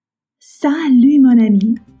Salut mon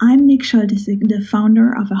ami, I'm Nick Schultesig, the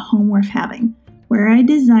founder of A Home Worth Having, where I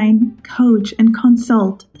design, coach, and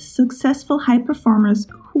consult successful high performers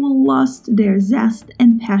who lost their zest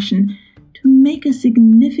and passion to make a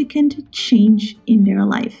significant change in their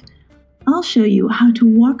life. I'll show you how to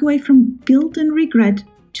walk away from guilt and regret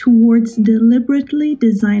towards deliberately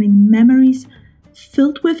designing memories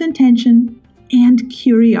filled with intention and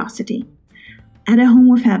curiosity. At A Home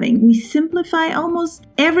Worth Having, we simplify almost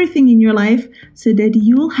everything in your life so that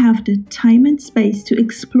you'll have the time and space to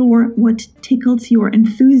explore what tickles your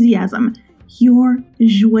enthusiasm, your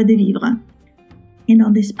joie de vivre. And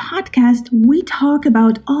on this podcast, we talk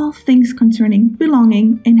about all things concerning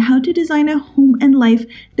belonging and how to design a home and life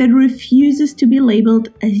that refuses to be labeled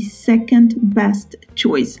a second best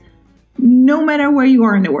choice, no matter where you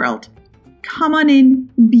are in the world. Come on in,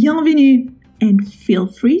 bienvenue, and feel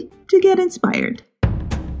free to get inspired.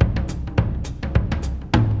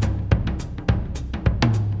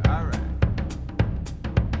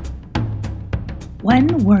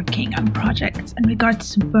 When working on projects in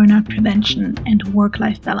regards to burnout prevention and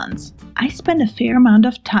work-life balance, I spend a fair amount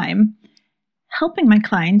of time helping my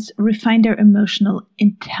clients refine their emotional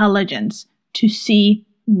intelligence to see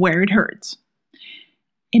where it hurts.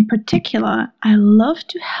 In particular, I love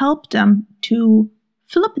to help them to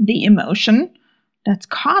flip the emotion that's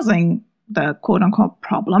causing the quote-unquote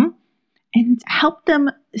problem and help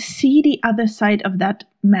them see the other side of that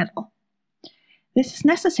medal. This is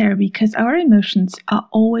necessary because our emotions are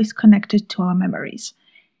always connected to our memories.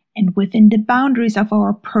 And within the boundaries of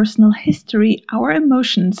our personal history, our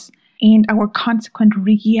emotions and our consequent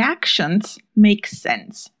reactions make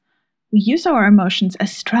sense. We use our emotions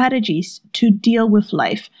as strategies to deal with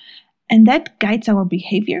life, and that guides our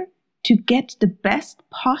behavior to get the best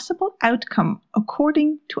possible outcome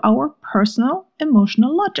according to our personal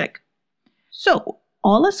emotional logic. So,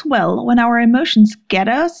 all is well when our emotions get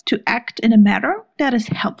us to act in a manner that is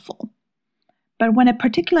helpful. But when a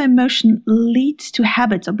particular emotion leads to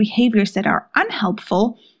habits or behaviors that are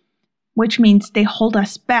unhelpful, which means they hold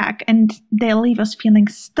us back and they leave us feeling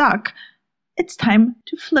stuck, it's time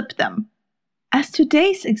to flip them. As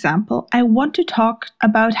today's example, I want to talk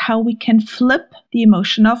about how we can flip the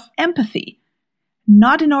emotion of empathy,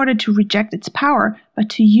 not in order to reject its power, but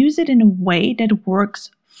to use it in a way that works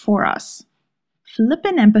for us.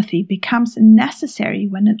 Flipping empathy becomes necessary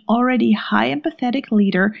when an already high empathetic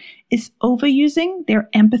leader is overusing their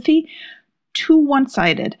empathy too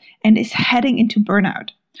one-sided and is heading into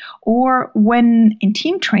burnout. Or when in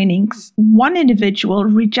team trainings, one individual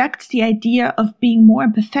rejects the idea of being more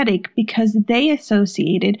empathetic because they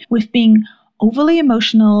associate it with being overly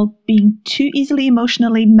emotional, being too easily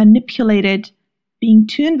emotionally manipulated, being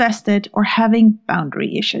too invested, or having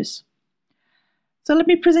boundary issues. So let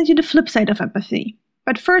me present you the flip side of empathy.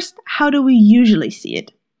 But first, how do we usually see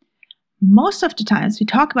it? Most of the times we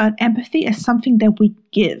talk about empathy as something that we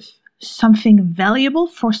give, something valuable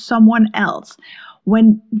for someone else.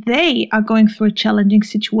 When they are going through a challenging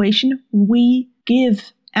situation, we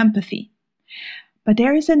give empathy. But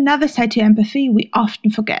there is another side to empathy we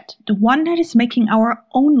often forget, the one that is making our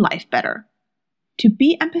own life better. To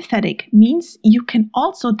be empathetic means you can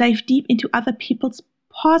also dive deep into other people's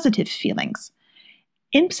positive feelings.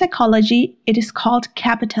 In psychology, it is called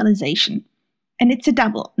capitalization. And it's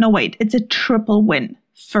a triple win.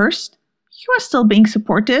 First, you are still being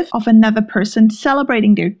supportive of another person,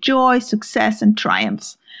 celebrating their joy, success, and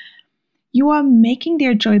triumphs. You are making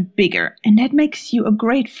their joy bigger, and that makes you a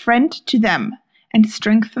great friend to them and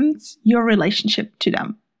strengthens your relationship to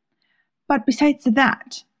them. But besides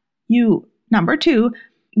that, you, number two,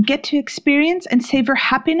 get to experience and savor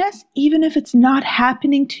happiness even if it's not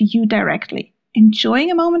happening to you directly. Enjoying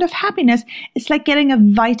a moment of happiness is like getting a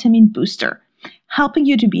vitamin booster, helping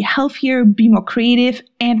you to be healthier, be more creative,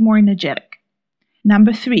 and more energetic.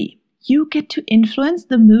 Number three, you get to influence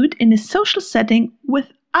the mood in a social setting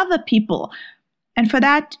with other people. And for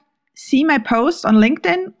that, see my post on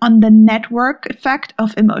LinkedIn on the network effect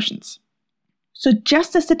of emotions. So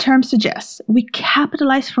just as the term suggests, we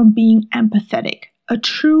capitalize from being empathetic, a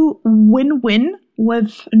true win-win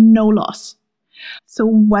with no loss. So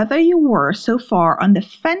whether you were so far on the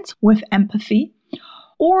fence with empathy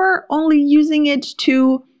or only using it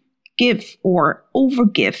to give or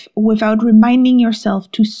overgive without reminding yourself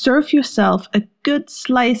to serve yourself a good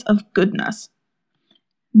slice of goodness,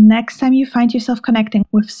 next time you find yourself connecting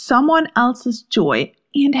with someone else's joy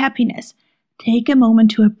and happiness, take a moment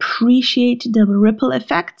to appreciate the ripple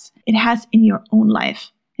effects it has in your own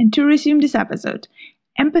life. And to resume this episode,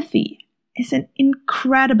 empathy is an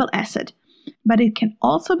incredible asset, but it can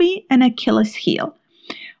also be an Achilles heel.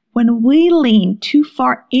 When we lean too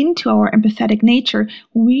far into our empathetic nature,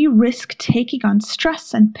 we risk taking on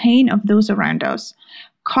stress and pain of those around us,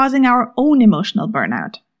 causing our own emotional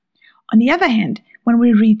burnout. On the other hand, when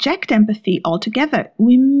we reject empathy altogether,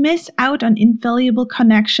 we miss out on invaluable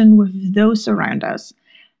connection with those around us.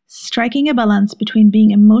 Striking a balance between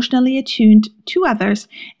being emotionally attuned to others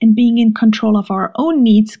and being in control of our own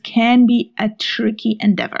needs can be a tricky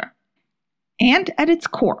endeavor. And at its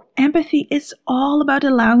core, empathy is all about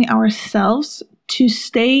allowing ourselves to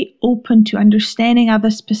stay open to understanding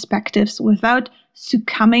others' perspectives without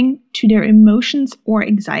succumbing to their emotions or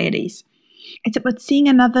anxieties. It's about seeing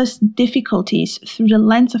another's difficulties through the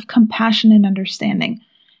lens of compassion and understanding,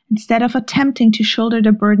 instead of attempting to shoulder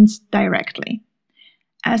the burdens directly.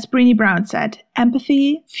 As Brené Brown said,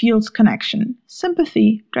 empathy fuels connection.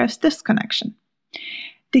 Sympathy drives disconnection.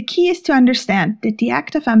 The key is to understand that the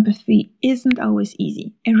act of empathy isn't always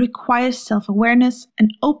easy. It requires self-awareness, an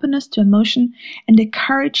openness to emotion, and the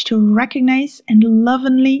courage to recognize and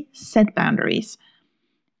lovingly set boundaries.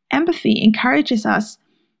 Empathy encourages us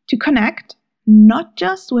to connect, not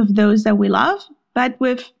just with those that we love, but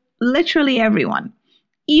with literally everyone,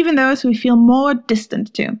 even those we feel more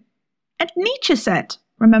distant to. And Nietzsche said,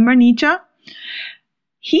 remember Nietzsche?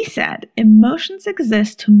 He said, emotions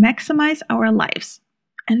exist to maximize our lives.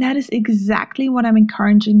 And that is exactly what I'm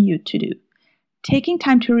encouraging you to do. Taking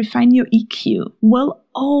time to refine your EQ will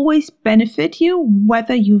always benefit you,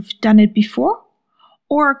 whether you've done it before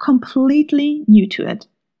or are completely new to it.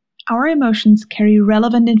 Our emotions carry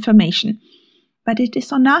relevant information, but it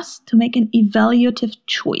is on us to make an evaluative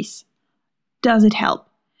choice. Does it help?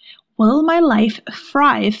 Will my life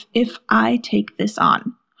thrive if I take this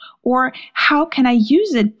on? Or how can I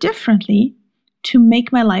use it differently to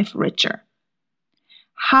make my life richer?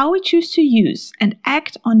 How we choose to use and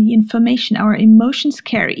act on the information our emotions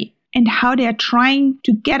carry and how they are trying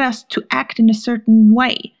to get us to act in a certain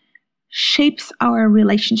way shapes our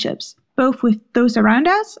relationships, both with those around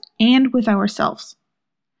us and with ourselves.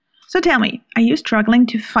 So tell me, are you struggling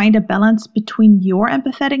to find a balance between your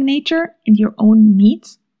empathetic nature and your own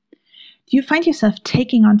needs? Do you find yourself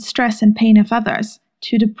taking on stress and pain of others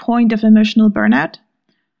to the point of emotional burnout?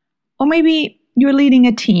 Or maybe you're leading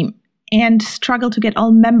a team and struggle to get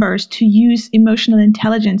all members to use emotional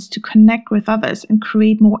intelligence to connect with others and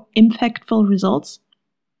create more impactful results?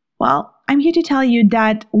 Well, I'm here to tell you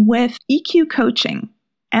that with EQ coaching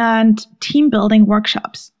and team building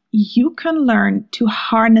workshops, you can learn to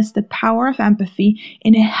harness the power of empathy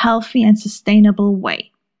in a healthy and sustainable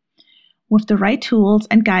way. With the right tools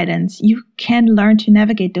and guidance, you can learn to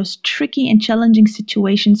navigate those tricky and challenging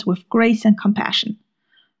situations with grace and compassion.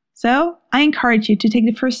 So, I encourage you to take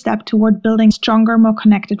the first step toward building stronger, more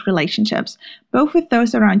connected relationships, both with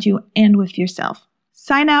those around you and with yourself.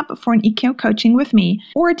 Sign up for an EQ coaching with me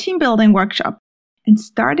or a team building workshop and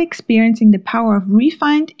start experiencing the power of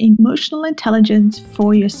refined emotional intelligence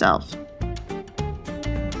for yourself.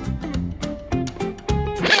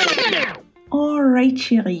 Alright,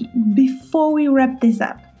 chérie, before we wrap this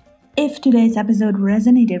up, if today's episode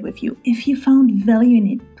resonated with you, if you found value in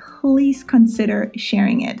it, please consider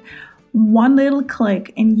sharing it. One little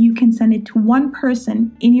click and you can send it to one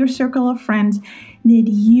person in your circle of friends that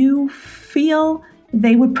you feel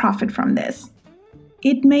they would profit from this.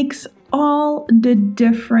 It makes all the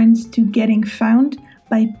difference to getting found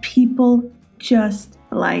by people just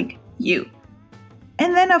like you.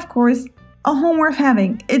 And then, of course, a home worth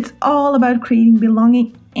having. It's all about creating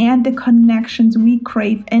belonging and the connections we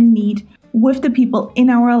crave and need with the people in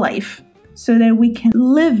our life so that we can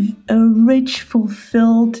live a rich,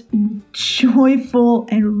 fulfilled, joyful,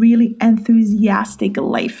 and really enthusiastic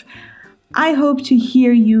life. I hope to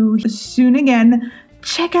hear you soon again.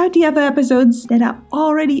 Check out the other episodes that are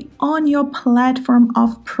already on your platform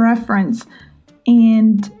of preference.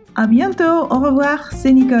 And à bientôt. Au revoir,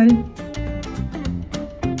 c'est Nicole.